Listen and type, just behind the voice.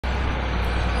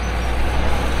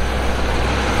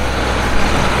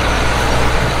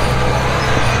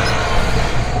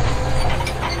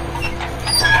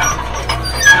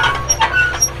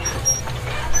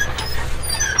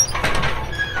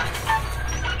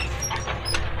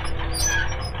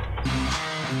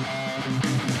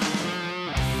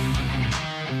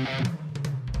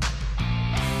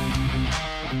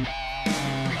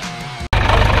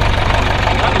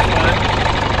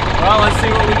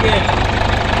again.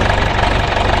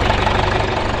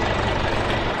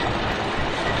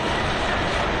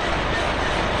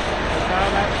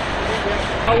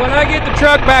 When I get the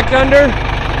truck back under,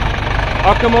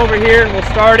 I'll come over here and we'll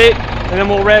start it, and then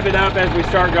we'll rev it up as we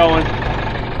start going.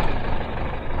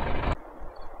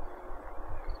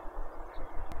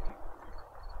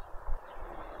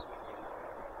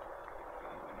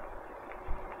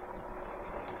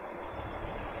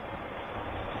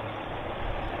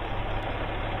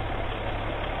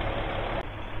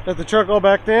 Got the truck all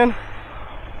backed in.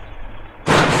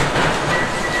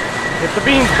 Get the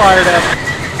beams fired up.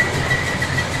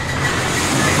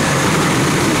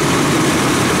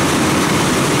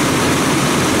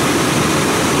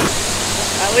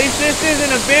 At least this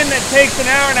isn't a bin that takes an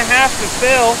hour and a half to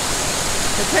fill.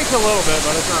 It takes a little bit,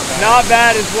 but it's not bad. Not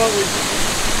bad is what we...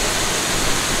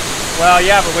 Well,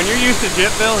 yeah, but when you're used to jet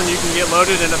fill and you can get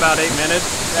loaded in about 8 minutes.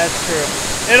 That's true.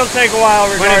 It'll take a while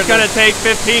regardless. When it's going to take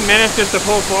 15 minutes just to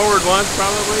pull forward once,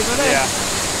 probably. But yeah.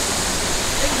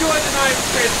 Enjoy the night,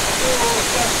 Chris.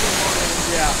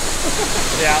 Yeah.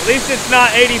 Yeah, at least it's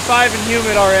not 85 and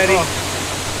humid already. Oh,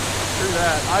 true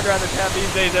that. I'd rather have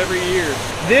these days every year.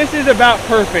 This is about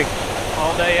perfect.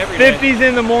 All day, every day. 50s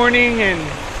in the morning and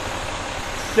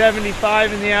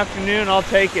 75 in the afternoon. I'll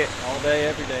take it. All day,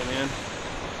 every day, man.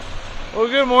 Well,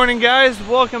 good morning, guys.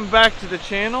 Welcome back to the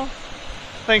channel.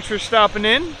 Thanks for stopping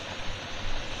in.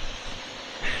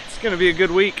 It's gonna be a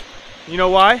good week. You know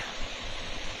why?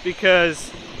 Because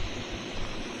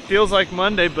it feels like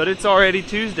Monday, but it's already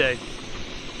Tuesday.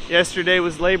 Yesterday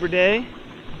was Labor Day,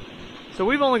 so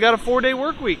we've only got a 4-day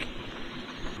work week.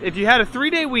 If you had a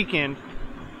 3-day weekend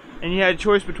and you had a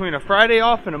choice between a Friday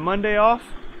off and a Monday off,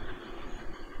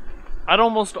 I'd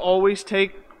almost always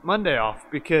take Monday off,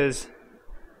 because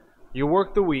you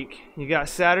work the week, you got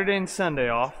Saturday and Sunday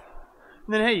off,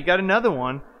 and then hey, you got another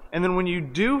one, and then when you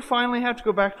do finally have to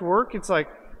go back to work, it's like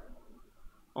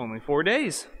only 4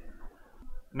 days.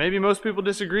 Maybe most people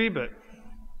disagree, but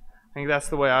I think that's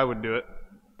the way I would do it.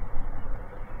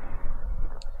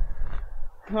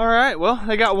 Alright, well,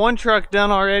 they got one truck done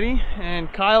already,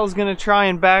 and Kyle's gonna try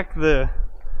and back the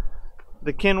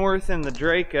Kenworth and the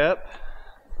Drake up.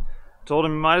 Told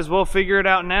him he might as well figure it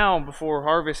out now before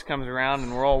harvest comes around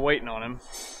and we're all waiting on him.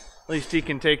 At least he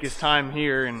can take his time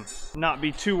here and not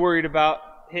be too worried about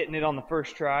hitting it on the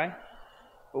first try.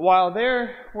 But while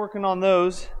they're working on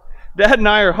those, Dad and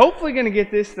I are hopefully going to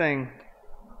get this thing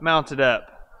mounted up.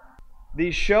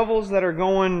 These shovels that are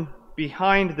going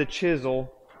behind the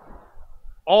chisel,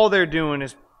 all they're doing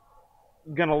is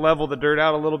going to level the dirt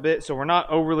out a little bit, so we're not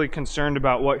overly concerned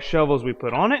about what shovels we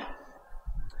put on it.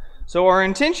 So our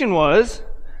intention was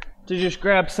to just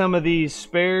grab some of these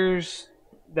spares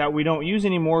that we don't use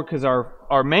anymore, because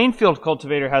our main field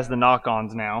cultivator has the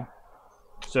knock-ons now.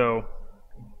 So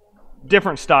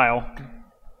different style,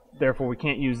 therefore we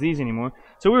can't use these anymore.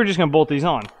 So we were just going to bolt these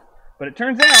on. But it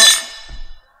turns out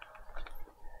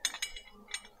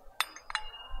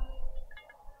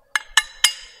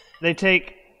they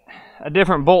take a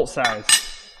different bolt size.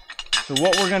 So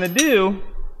what we're going to do,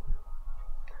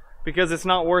 because it's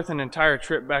not worth an entire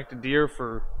trip back to Deere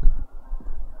for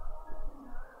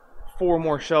 4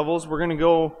 more shovels, we're going to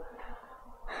go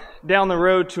down the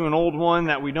road to an old one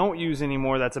that we don't use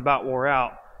anymore that's about wore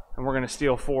out, and we're going to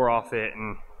steal 4 off it,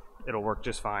 and it'll work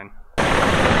just fine.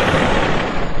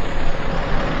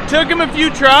 Took him a few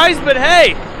tries, but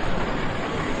hey,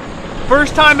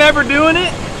 first time ever doing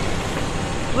it,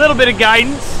 a little bit of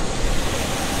guidance.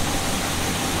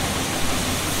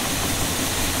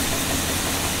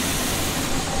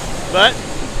 But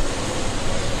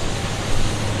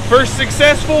first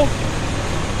successful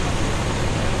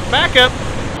backup.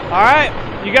 All right,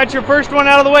 you got your first one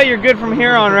out of the way. You're good from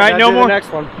here on, right? No more.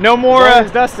 Next one. No more.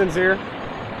 Dustin's here.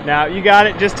 Now you got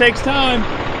it. Just takes time.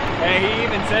 Hey, he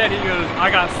even said, he goes,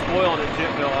 I got spoiled at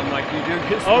Jitville. I'm like, you do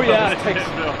get Oh spoiled yeah, at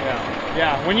Jitville.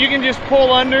 Yeah. When you can just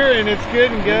pull under and it's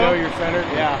good and go. You know you're centered.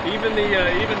 Yeah. Even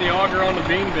the auger on the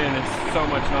bean bin is so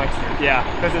much nicer. Yeah.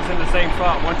 Because it's in the same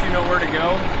spot. Once you know where to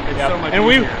go, it's so much and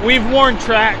easier. we've worn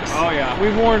tracks. Oh yeah.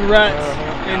 We've worn ruts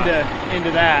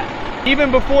into that. Even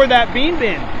before that bean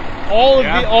bin, all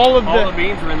the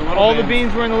beans were in the little all the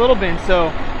beans were in the little bin.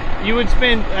 So you would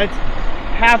spend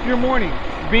half your morning.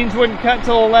 Beans wouldn't cut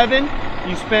till 11.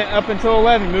 You spent up until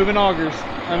 11 moving augers,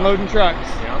 unloading trucks.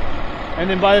 Yeah. And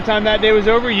then by the time that day was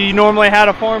over, you normally had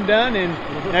a farm done, and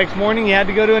next morning you had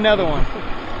to go to another one.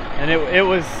 And it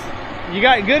was, you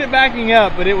got good at backing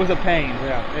up, but it was a pain.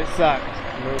 Yeah. It sucked.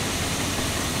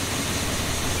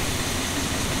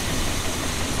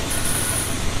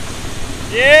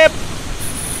 Yep.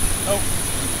 Oh.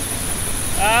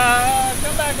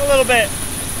 Come back a little bit.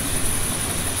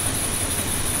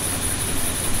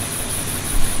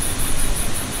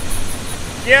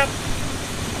 Yep.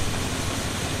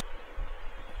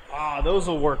 Ah, those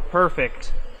will work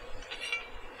perfect.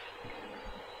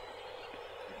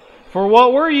 For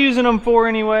what we're using them for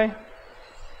anyway.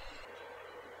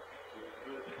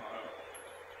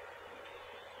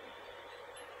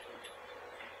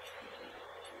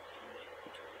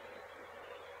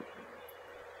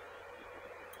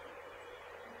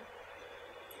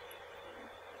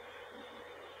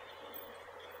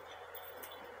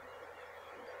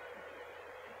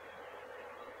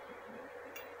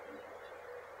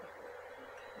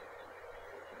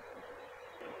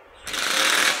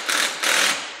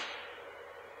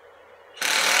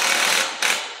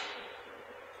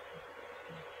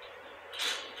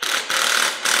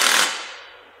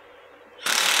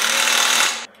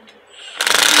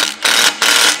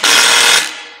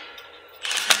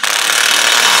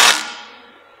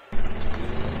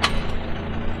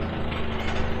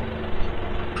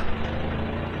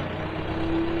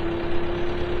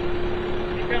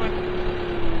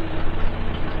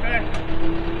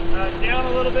 Down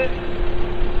a little bit.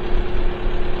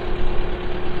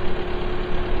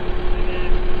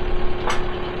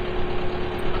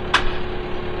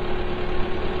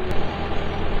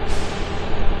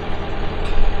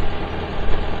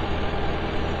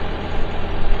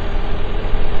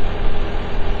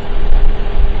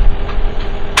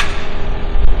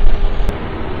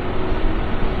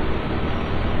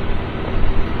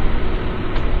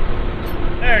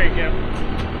 There you go.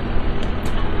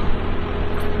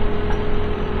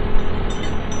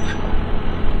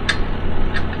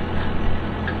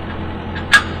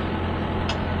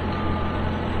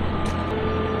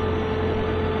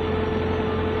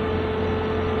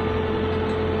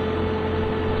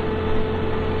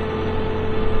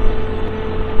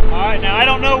 Now I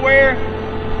don't know where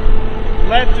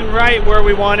left and right where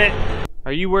we want it.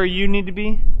 Are you where you need to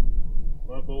be?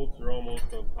 My bolts are almost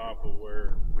on top of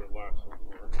where the last ones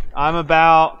were. I'm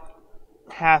about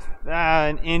half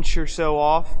an inch or so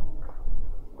off.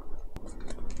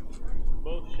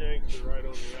 Both shanks are right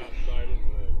on the outside of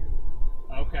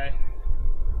the Okay.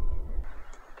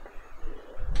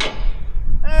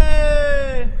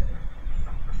 Hey!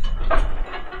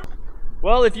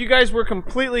 Well, if you guys were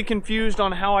completely confused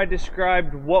on how I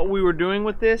described what we were doing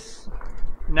with this,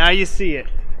 now you see it.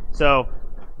 So,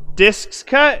 discs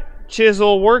cut,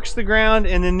 chisel works the ground,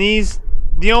 and then these,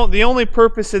 the only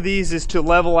purpose of these is to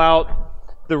level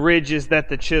out the ridges that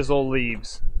the chisel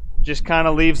leaves. Just kind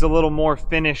of leaves a little more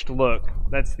finished look.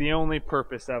 That's the only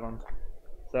purpose of them.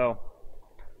 So,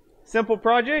 simple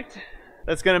project.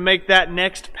 That's going to make that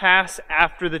next pass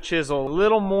after the chisel a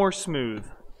little more smooth.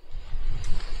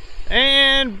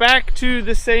 And back to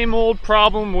the same old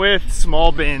problem with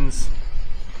small bins.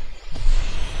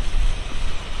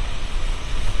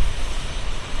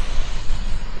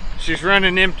 She's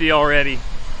running empty already.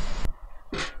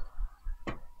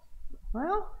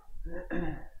 Well,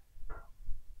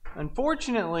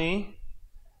 unfortunately,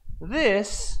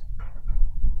 this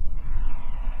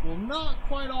will not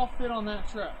quite all fit on that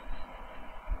truck.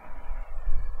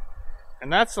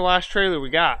 And that's the last trailer we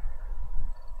got.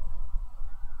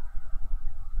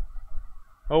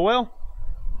 Oh well.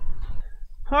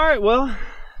 Alright, well,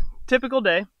 typical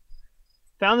day.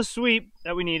 Found the sweep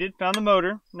that we needed, found the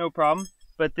motor, no problem.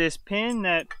 But this pin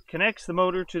that connects the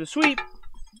motor to the sweep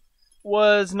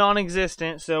was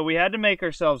non-existent, so we had to make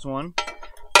ourselves one.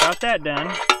 Got that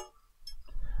done.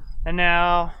 And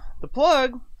now the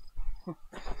plug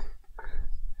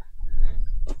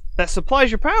that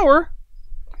supplies your power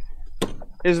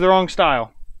is the wrong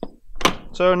style.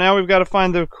 So now we've got to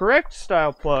find the correct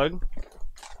style plug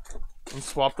and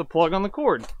swap the plug on the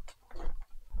cord.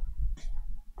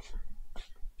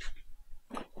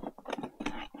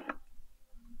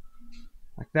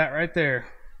 Like that right there.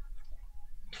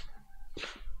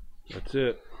 That's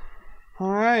it.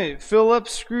 Alright,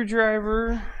 Phillips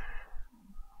screwdriver.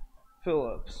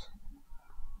 Phillips.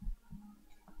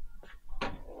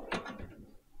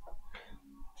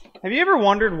 Have you ever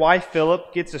wondered why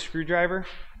Philip gets a screwdriver?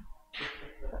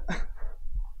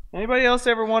 Anybody else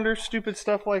ever wonder stupid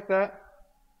stuff like that?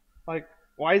 Like,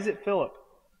 why is it Philip?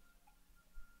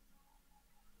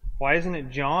 Why isn't it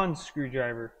John's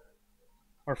screwdriver?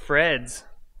 Or Fred's?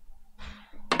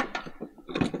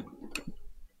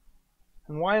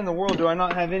 And why in the world do I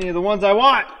not have any of the ones I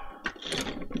want?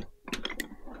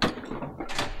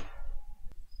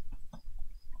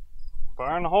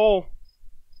 Fire in the hole.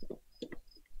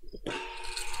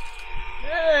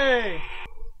 Yay!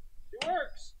 It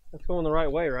works. That's going the right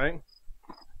way, right?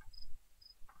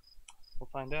 We'll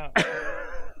find out.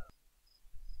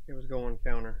 It was going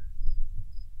counter.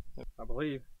 I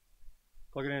believe.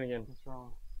 Plug it in again. What's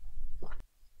wrong?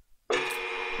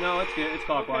 No, it's good. It's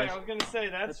clockwise. Okay, I was gonna say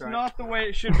that's right. not the way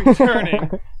it should be turning.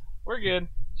 We're good.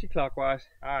 She clockwise.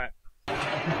 All right.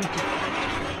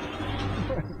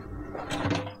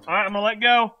 All right, I'm gonna let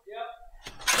go.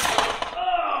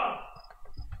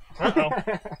 Yep. Uh-oh.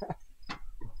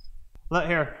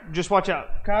 Here, just watch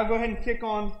out. Kyle, go ahead and kick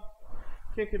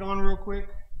it on real quick.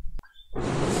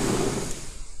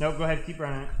 Nope, go ahead, keep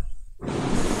running it.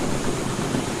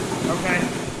 Okay.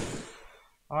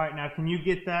 All right, now can you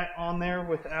get that on there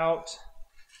without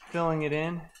filling it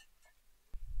in?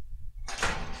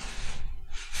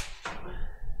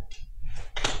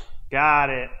 Got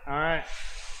it. All right.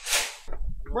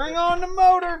 Bring on the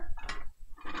motor.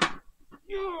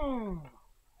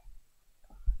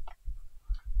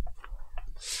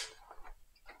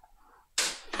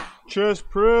 Chest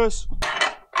press.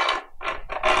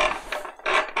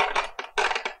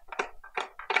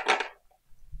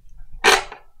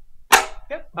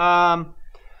 Yep.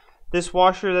 This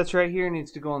washer that's right here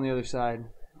needs to go on the other side.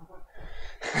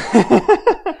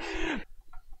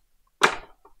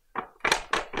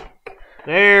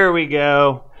 There we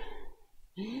go.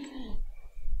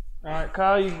 Alright,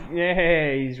 Kyle,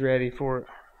 yeah, he's ready for it.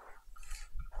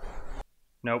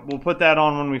 Nope, we'll put that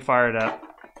on when we fire it up.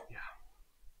 Yeah.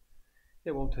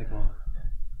 It won't take long.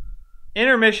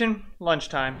 Intermission,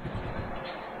 lunchtime.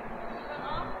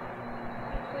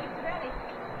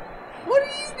 What are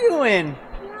you doing?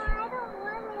 No, I don't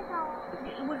want to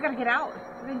go. We're gonna get out.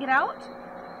 We're gonna get out?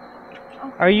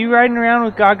 Okay. Are you riding around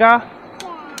with Gaga?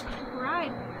 Yeah.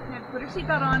 Right. Now put her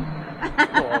seatbelt on.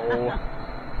 Oh.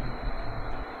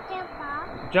 Jump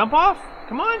off. Jump off?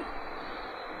 Come on.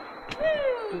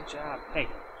 Woo. Good job. Hey,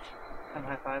 come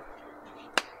high five.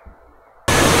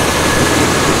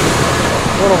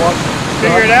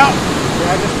 Figure it out?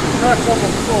 Yeah, just press on the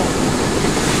floor.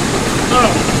 Oh,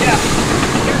 yeah.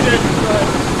 You're good.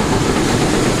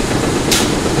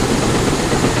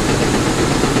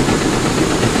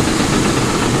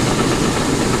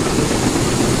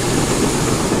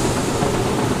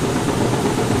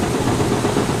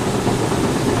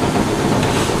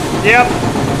 Yep.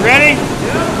 Ready? Yep.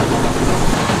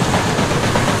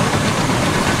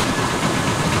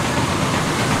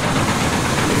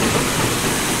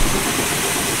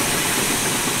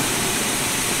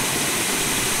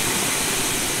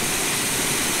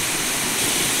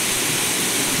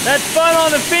 That's fun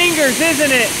on the fingers,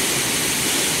 isn't it?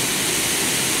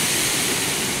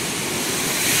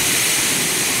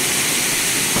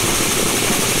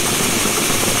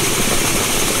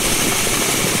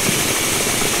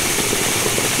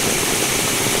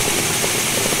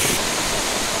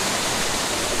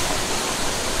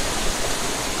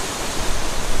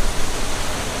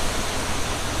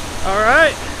 All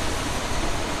right,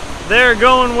 they're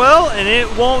going well, and it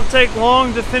won't take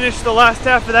long to finish the last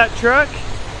half of that truck.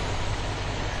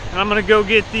 And I'm gonna go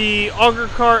get the auger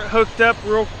cart hooked up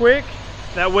real quick.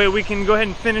 That way we can go ahead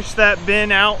and finish that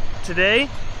bin out today.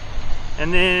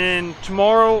 And then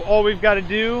tomorrow, all we've got to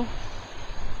do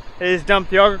is dump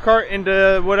the auger cart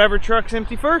into whatever truck's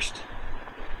empty first.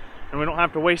 And we don't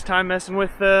have to waste time messing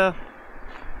with the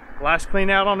last clean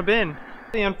out on a bin.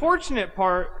 The unfortunate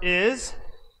part is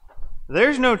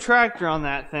there's no tractor on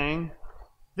that thing.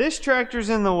 This tractor's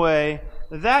in the way.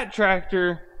 That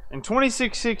tractor and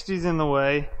 2660's in the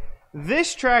way.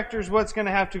 This tractor's what's going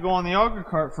to have to go on the auger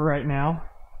cart for right now.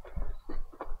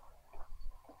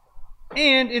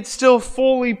 And it's still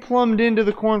fully plumbed into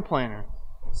the corn planter.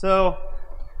 So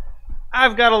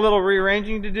I've got a little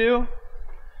rearranging to do.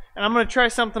 And I'm going to try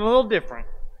something a little different.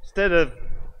 Instead of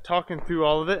talking through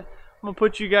all of it, I'm going to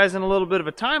put you guys in a little bit of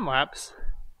a time lapse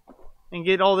and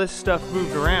get all this stuff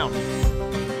moved around.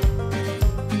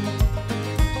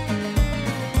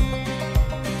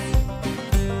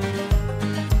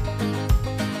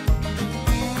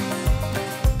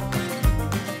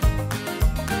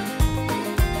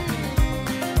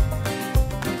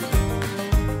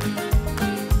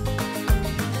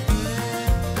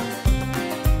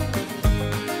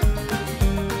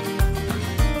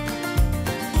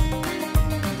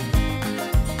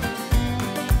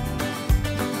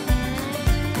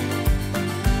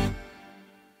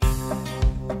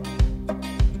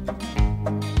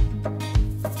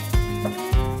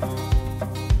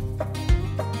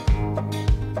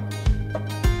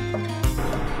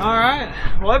 Alright,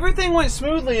 well everything went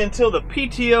smoothly until the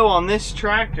PTO on this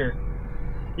tractor.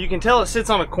 You can tell it sits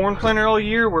on a corn planter all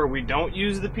year where we don't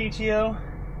use the PTO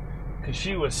because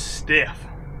she was stiff.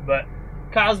 But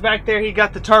Kyle's back there, he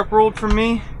got the tarp rolled for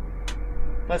me.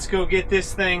 Let's go get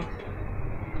this thing.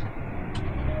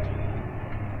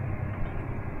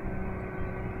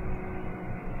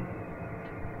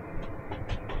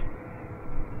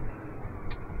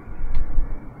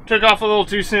 Took off a little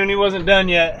too soon. He wasn't done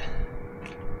yet.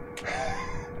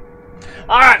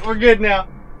 All right, we're good now.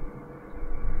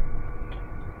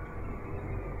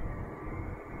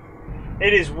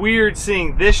 It is weird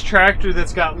seeing this tractor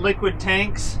that's got liquid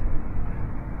tanks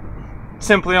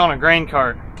simply on a grain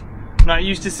cart. I'm not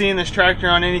used to seeing this tractor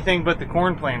on anything but the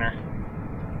corn planter.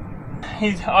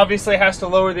 He obviously has to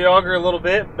lower the auger a little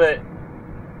bit, but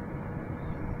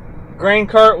grain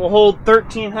cart will hold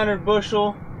 1,300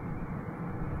 bushel,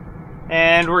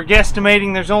 and we're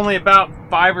guesstimating there's only about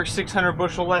 500 or 600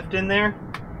 bushel left in there.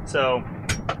 So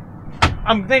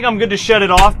I think I'm good to shut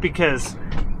it off because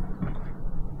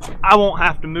I won't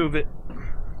have to move it.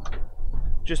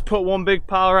 Just put one big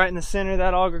pile right in the center of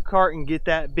that auger cart and get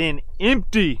that bin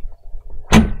empty.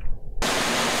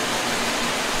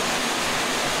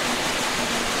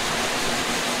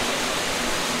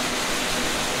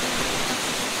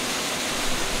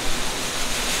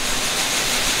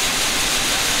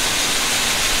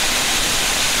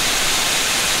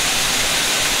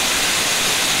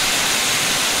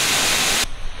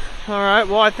 Alright,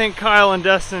 well, I think Kyle and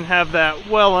Dustin have that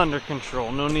well under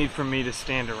control. No need for me to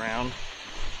stand around.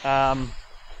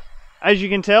 As you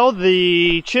can tell,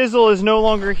 the chisel is no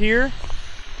longer here.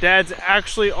 Dad's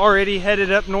actually already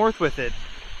headed up north with it.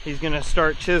 He's going to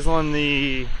start chiseling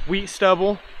the wheat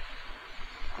stubble.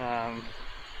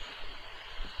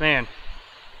 Man,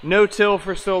 no till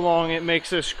for so long, it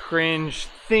makes us cringe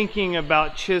thinking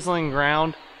about chiseling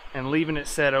ground and leaving it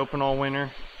set open all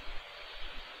winter.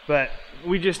 But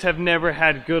we just have never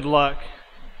had good luck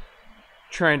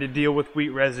trying to deal with wheat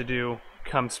residue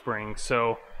come spring.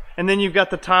 So, and then you've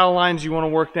got the tile lines you want to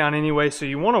work down anyway, so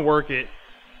you want to work it.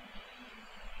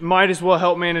 Might as well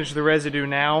help manage the residue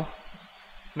now.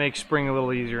 Make spring a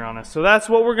little easier on us. So that's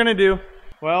what we're going to do.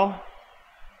 Well,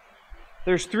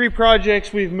 there's 3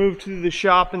 projects we've moved to the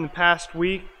shop in the past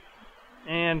week,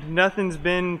 and nothing's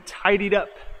been tidied up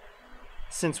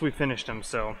since we finished them.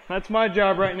 So that's my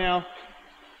job right now.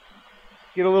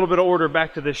 Get a little bit of order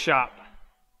back to this shop.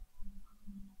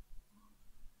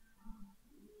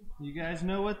 You guys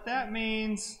know what that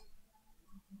means.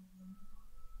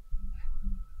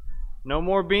 No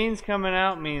more beans coming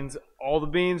out means all the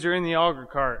beans are in the auger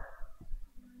cart.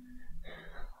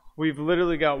 We've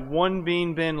literally got 1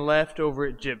 bean bin left over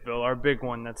at Gypville, our big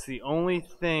one. That's the only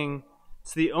thing,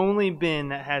 it's the only bin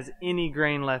that has any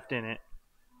grain left in it.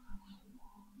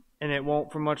 And it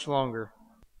won't for much longer.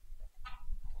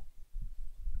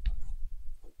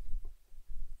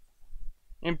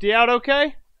 Empty out okay?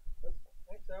 I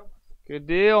think so. Good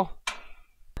deal.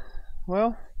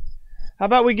 Well, how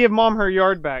about we give Mom her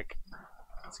yard back?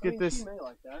 Let's get this. She may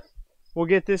like that. We'll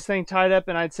get this thing tied up,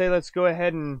 and I'd say let's go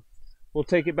ahead and we'll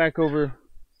take it back over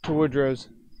to Woodrow's.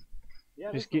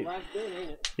 Yeah, just this is the last bin, ain't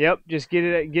it? Yep, just get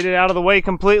it out of the way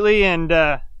completely, and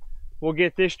we'll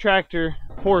get this tractor,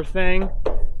 poor thing,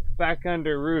 back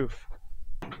under roof.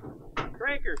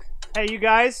 Cranker. Hey, you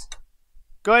guys.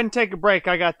 Go ahead and take a break.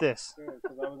 I got this. Good,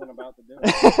 because I wasn't about to do it.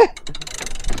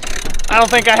 I don't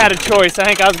think I had a choice. I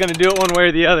think I was going to do it one way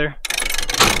or the other.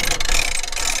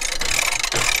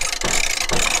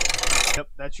 Yep,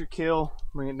 that's your kill.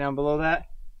 Bring it down below that.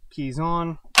 Keys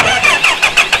on. Yep,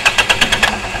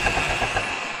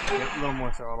 a little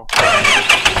more throttle.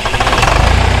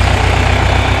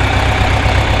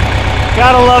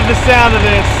 Gotta love the sound of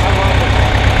this. I love it.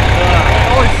 It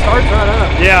always starts right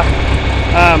up. Yeah.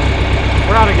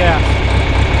 We're out of gas.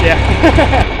 Yeah.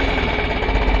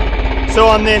 So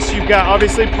on this, you've got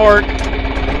obviously park.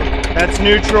 That's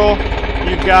neutral.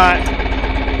 You've got,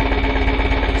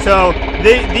 so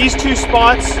these 2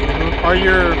 spots are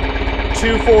your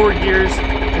 2 forward gears,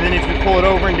 and then if you pull it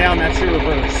over and down, that's your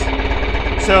reverse.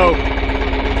 So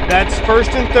that's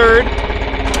 1st and 3rd.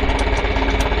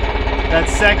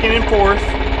 That's 2nd and 4th.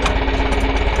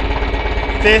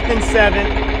 5th and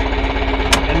 7th.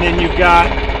 And then you've got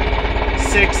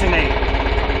 6 and 8.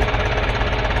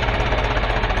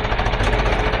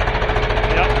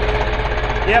 Yep.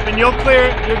 Yep, and you'll clear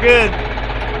it. You're good.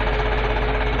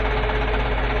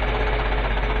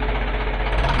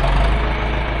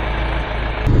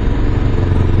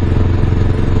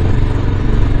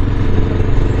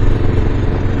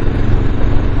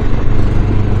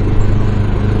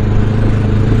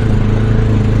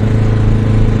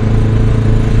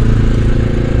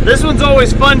 This one's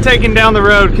always fun taking down the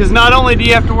road because not only do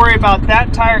you have to worry about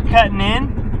that tire cutting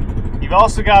in, you've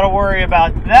also got to worry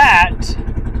about that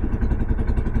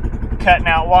cutting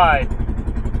out wide.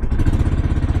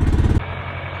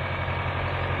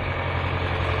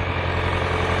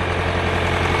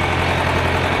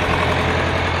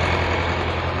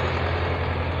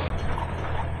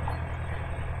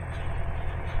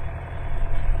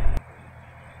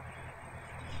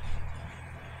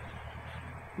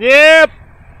 Yep.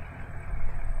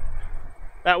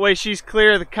 That way she's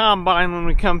clear of the combine when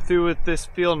we come through with this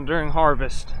field during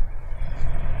harvest.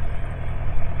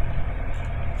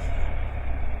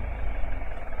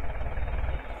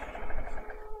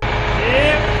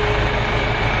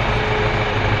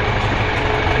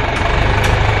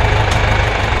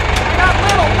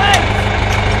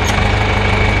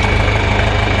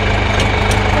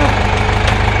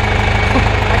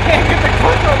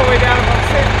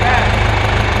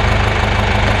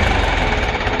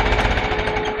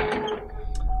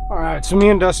 Alright, so me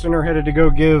and Dustin are headed to go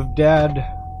give Dad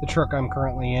the truck I'm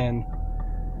currently in.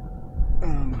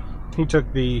 He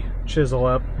took the chisel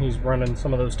up. He's running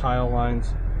some of those tile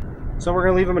lines. So we're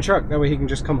going to leave him a truck. That way he can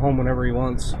just come home whenever he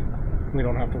wants. We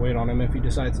don't have to wait on him if he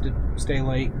decides to stay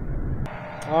late.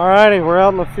 Alrighty, we're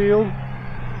out in the field.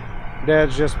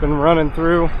 Dad's just been running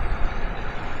through.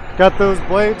 Got those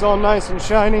blades all nice and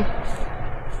shiny.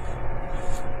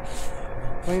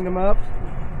 Cleaned them up.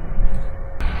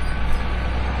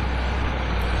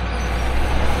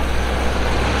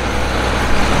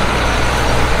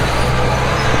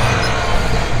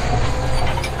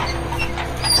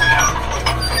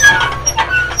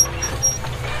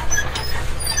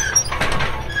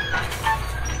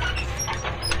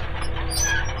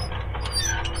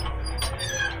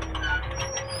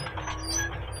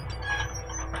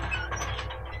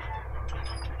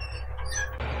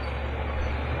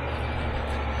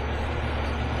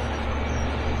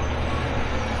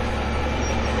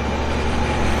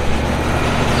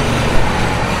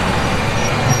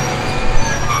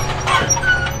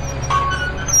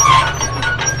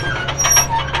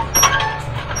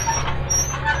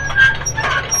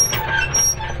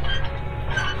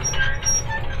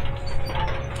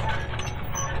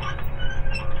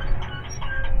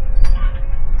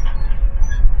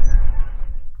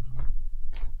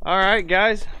 Alright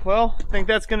guys, well, I think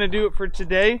that's going to do it for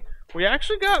today. We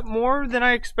actually got more than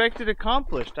I expected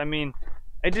accomplished. I mean,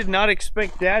 I did not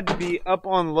expect Dad to be up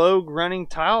on Logue running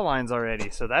tile lines already,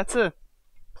 so that's a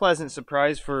pleasant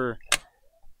surprise for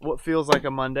what feels like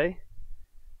a Monday.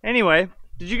 Anyway,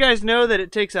 did you guys know that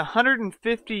it takes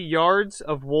 150 yards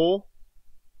of wool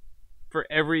for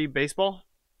every baseball?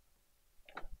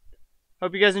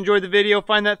 Hope you guys enjoyed the video.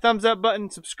 Find that thumbs up button,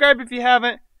 subscribe if you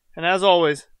haven't, and as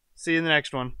always, see you in the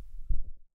next one.